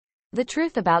The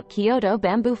truth about Kyoto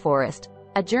Bamboo Forest,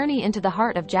 a journey into the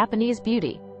heart of Japanese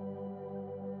beauty.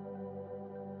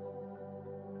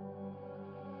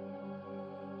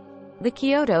 The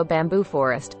Kyoto Bamboo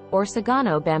Forest, or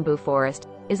Sagano Bamboo Forest,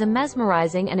 is a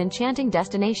mesmerizing and enchanting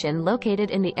destination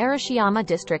located in the Arashiyama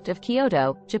district of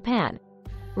Kyoto, Japan.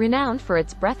 Renowned for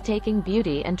its breathtaking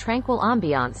beauty and tranquil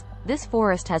ambiance, this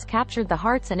forest has captured the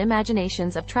hearts and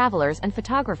imaginations of travelers and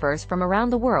photographers from around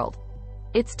the world.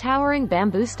 Its towering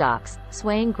bamboo stalks,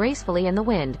 swaying gracefully in the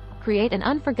wind, create an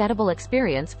unforgettable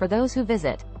experience for those who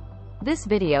visit. This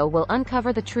video will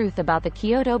uncover the truth about the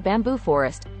Kyoto Bamboo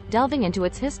Forest, delving into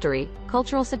its history,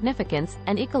 cultural significance,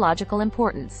 and ecological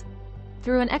importance.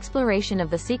 Through an exploration of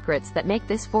the secrets that make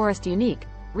this forest unique,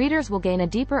 readers will gain a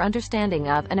deeper understanding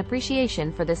of and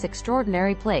appreciation for this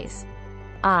extraordinary place.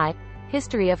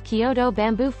 History of Kyoto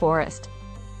Bamboo Forest.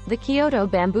 The Kyoto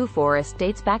Bamboo Forest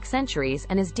dates back centuries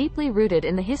and is deeply rooted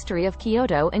in the history of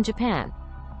Kyoto in Japan.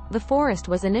 The forest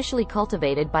was initially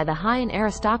cultivated by the Heian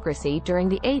aristocracy during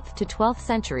the 8th to 12th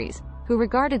centuries, who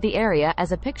regarded the area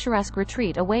as a picturesque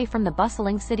retreat away from the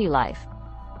bustling city life.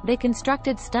 They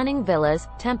constructed stunning villas,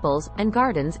 temples, and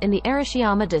gardens in the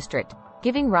Arashiyama district,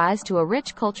 giving rise to a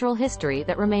rich cultural history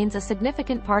that remains a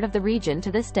significant part of the region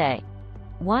to this day.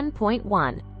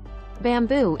 1.1.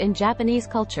 Bamboo in Japanese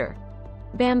culture.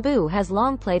 Bamboo has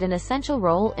long played an essential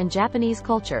role in Japanese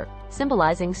culture,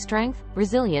 symbolizing strength,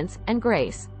 resilience, and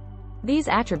grace. These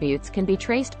attributes can be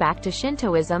traced back to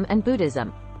Shintoism and Buddhism,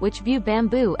 which view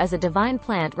bamboo as a divine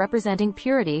plant representing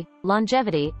purity,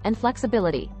 longevity, and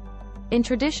flexibility. In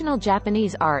traditional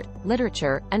Japanese art,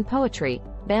 literature, and poetry,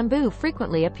 bamboo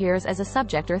frequently appears as a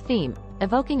subject or theme,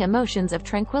 evoking emotions of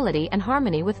tranquility and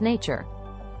harmony with nature.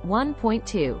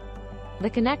 1.2. The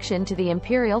connection to the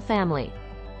imperial family.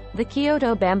 The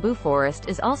Kyoto Bamboo Forest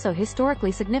is also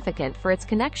historically significant for its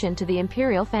connection to the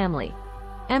imperial family.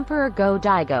 Emperor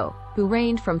Go-Daigo, who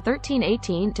reigned from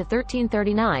 1318 to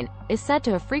 1339, is said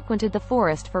to have frequented the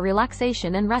forest for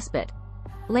relaxation and respite.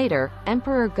 Later,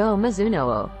 Emperor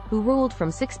Go-Mizunoo, who ruled from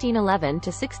 1611 to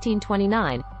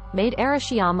 1629, made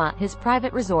Arashiyama his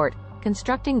private resort,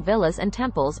 constructing villas and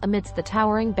temples amidst the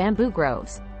towering bamboo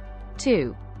groves.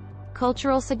 2.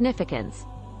 Cultural significance.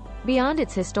 Beyond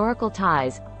its historical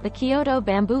ties, the Kyoto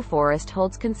Bamboo Forest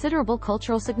holds considerable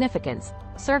cultural significance,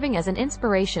 serving as an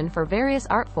inspiration for various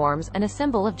art forms and a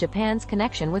symbol of Japan's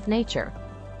connection with nature.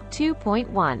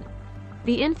 2.1.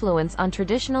 The influence on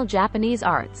traditional Japanese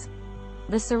arts.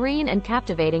 The serene and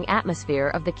captivating atmosphere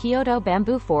of the Kyoto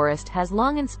Bamboo Forest has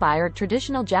long inspired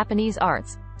traditional Japanese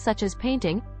arts, such as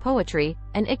painting, poetry,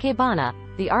 and ikebana,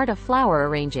 the art of flower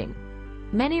arranging.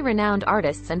 Many renowned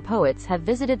artists and poets have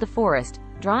visited the forest,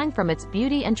 drawing from its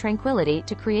beauty and tranquility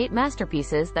to create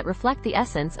masterpieces that reflect the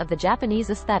essence of the Japanese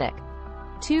aesthetic.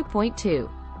 2.2.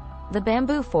 The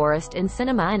bamboo forest in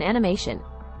cinema and animation.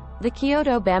 The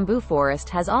Kyoto Bamboo Forest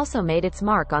has also made its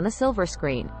mark on the silver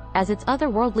screen, as its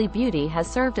otherworldly beauty has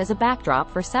served as a backdrop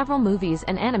for several movies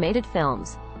and animated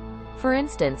films. For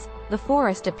instance, the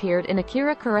forest appeared in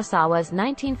Akira Kurosawa's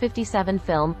 1957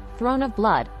 film, Throne of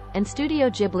Blood, and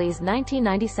Studio Ghibli's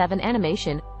 1997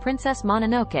 animation, Princess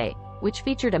Mononoke, which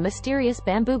featured a mysterious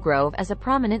bamboo grove as a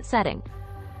prominent setting.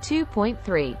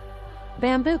 2.3.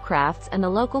 Bamboo crafts and the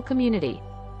local community.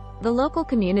 The local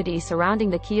community surrounding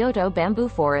the Kyoto Bamboo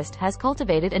Forest has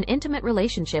cultivated an intimate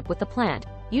relationship with the plant,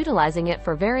 utilizing it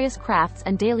for various crafts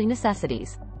and daily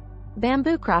necessities.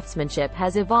 Bamboo craftsmanship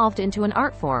has evolved into an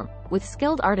art form, with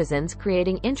skilled artisans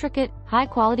creating intricate,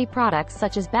 high-quality products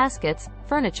such as baskets,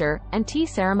 furniture, and tea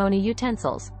ceremony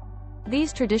utensils.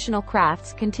 These traditional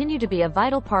crafts continue to be a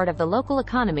vital part of the local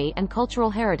economy and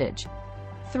cultural heritage.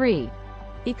 3.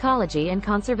 Ecology and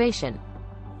conservation.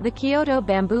 The Kyoto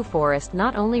Bamboo Forest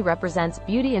not only represents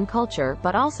beauty and culture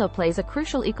but also plays a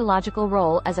crucial ecological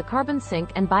role as a carbon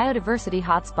sink and biodiversity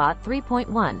hotspot.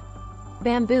 3.1.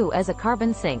 Bamboo as a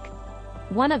carbon sink.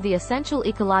 One of the essential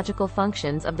ecological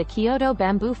functions of the Kyoto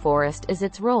Bamboo Forest is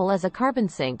its role as a carbon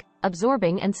sink,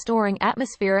 absorbing and storing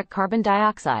atmospheric carbon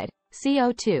dioxide,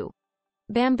 CO2.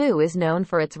 Bamboo is known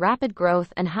for its rapid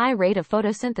growth and high rate of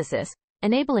photosynthesis,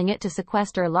 enabling it to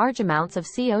sequester large amounts of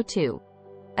CO2.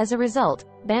 As a result,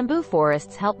 bamboo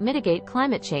forests help mitigate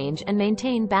climate change and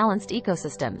maintain balanced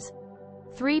ecosystems.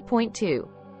 3.2.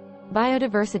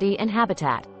 Biodiversity and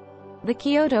habitat. The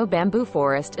Kyoto Bamboo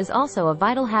Forest is also a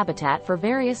vital habitat for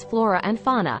various flora and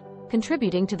fauna,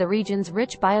 contributing to the region's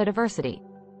rich biodiversity.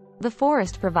 The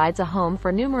forest provides a home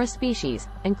for numerous species,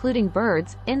 including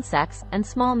birds, insects, and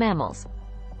small mammals.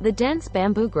 The dense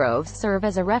bamboo groves serve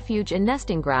as a refuge and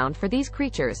nesting ground for these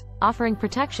creatures, offering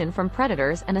protection from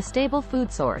predators and a stable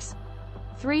food source.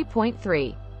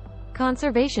 3.3.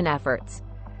 Conservation efforts.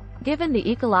 Given the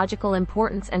ecological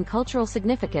importance and cultural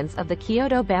significance of the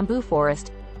Kyoto Bamboo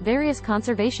Forest, various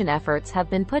conservation efforts have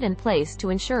been put in place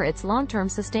to ensure its long-term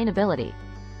sustainability.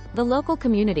 The local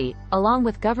community, along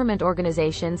with government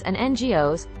organizations and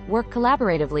NGOs, work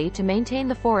collaboratively to maintain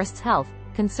the forest's health,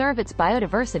 conserve its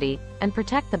biodiversity, and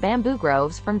protect the bamboo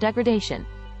groves from degradation.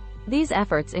 These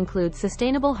efforts include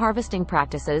sustainable harvesting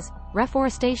practices,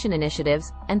 reforestation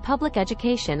initiatives, and public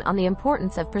education on the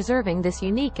importance of preserving this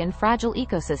unique and fragile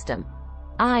ecosystem.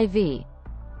 IV.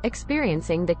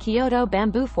 Experiencing the Kyoto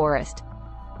Bamboo Forest.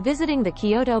 Visiting the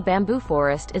Kyoto Bamboo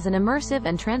Forest is an immersive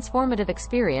and transformative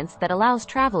experience that allows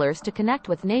travelers to connect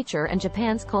with nature and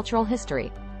Japan's cultural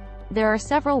history. There are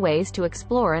several ways to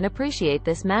explore and appreciate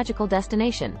this magical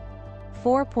destination.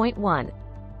 4.1.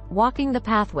 Walking the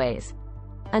pathways.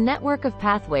 A network of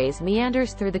pathways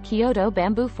meanders through the Kyoto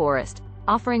Bamboo Forest,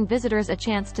 offering visitors a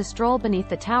chance to stroll beneath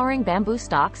the towering bamboo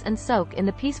stalks and soak in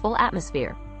the peaceful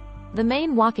atmosphere. The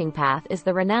main walking path is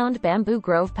the renowned Bamboo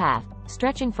Grove Path,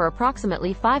 stretching for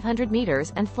approximately 500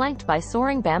 meters and flanked by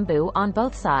soaring bamboo on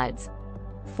both sides.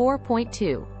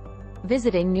 4.2.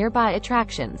 Visiting nearby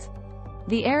attractions.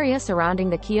 The area surrounding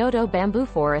the Kyoto Bamboo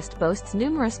Forest boasts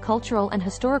numerous cultural and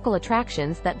historical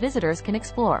attractions that visitors can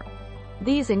explore.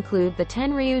 These include the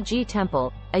Tenryuji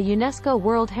Temple, a UNESCO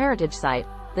World Heritage Site,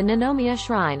 the Ninomiya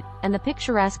Shrine, and the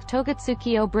picturesque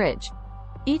Togetsukiyo Bridge.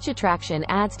 Each attraction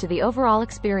adds to the overall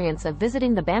experience of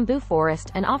visiting the bamboo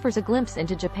forest and offers a glimpse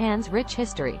into Japan's rich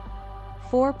history.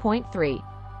 4.3.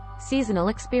 Seasonal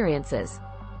experiences.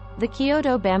 The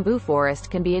Kyoto Bamboo Forest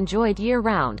can be enjoyed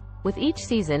year-round, with each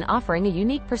season offering a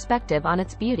unique perspective on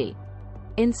its beauty.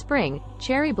 In spring,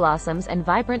 cherry blossoms and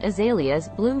vibrant azaleas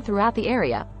bloom throughout the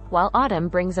area, while autumn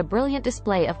brings a brilliant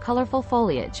display of colorful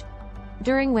foliage.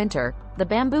 During winter, the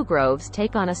bamboo groves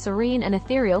take on a serene and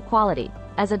ethereal quality,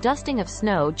 as a dusting of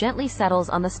snow gently settles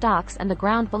on the stalks and the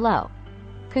ground below.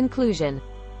 Conclusion.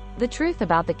 The truth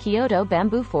about the Kyoto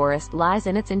Bamboo Forest lies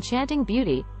in its enchanting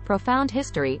beauty, profound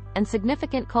history, and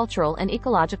significant cultural and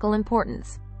ecological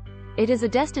importance. It is a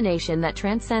destination that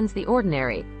transcends the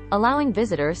ordinary, allowing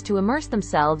visitors to immerse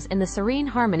themselves in the serene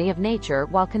harmony of nature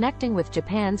while connecting with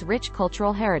Japan's rich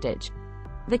cultural heritage.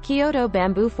 The Kyoto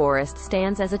Bamboo Forest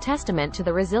stands as a testament to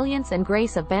the resilience and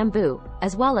grace of bamboo,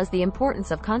 as well as the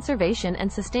importance of conservation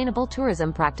and sustainable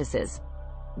tourism practices.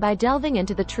 By delving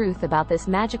into the truth about this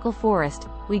magical forest,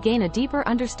 we gain a deeper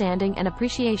understanding and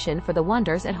appreciation for the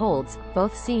wonders it holds,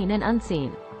 both seen and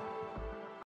unseen.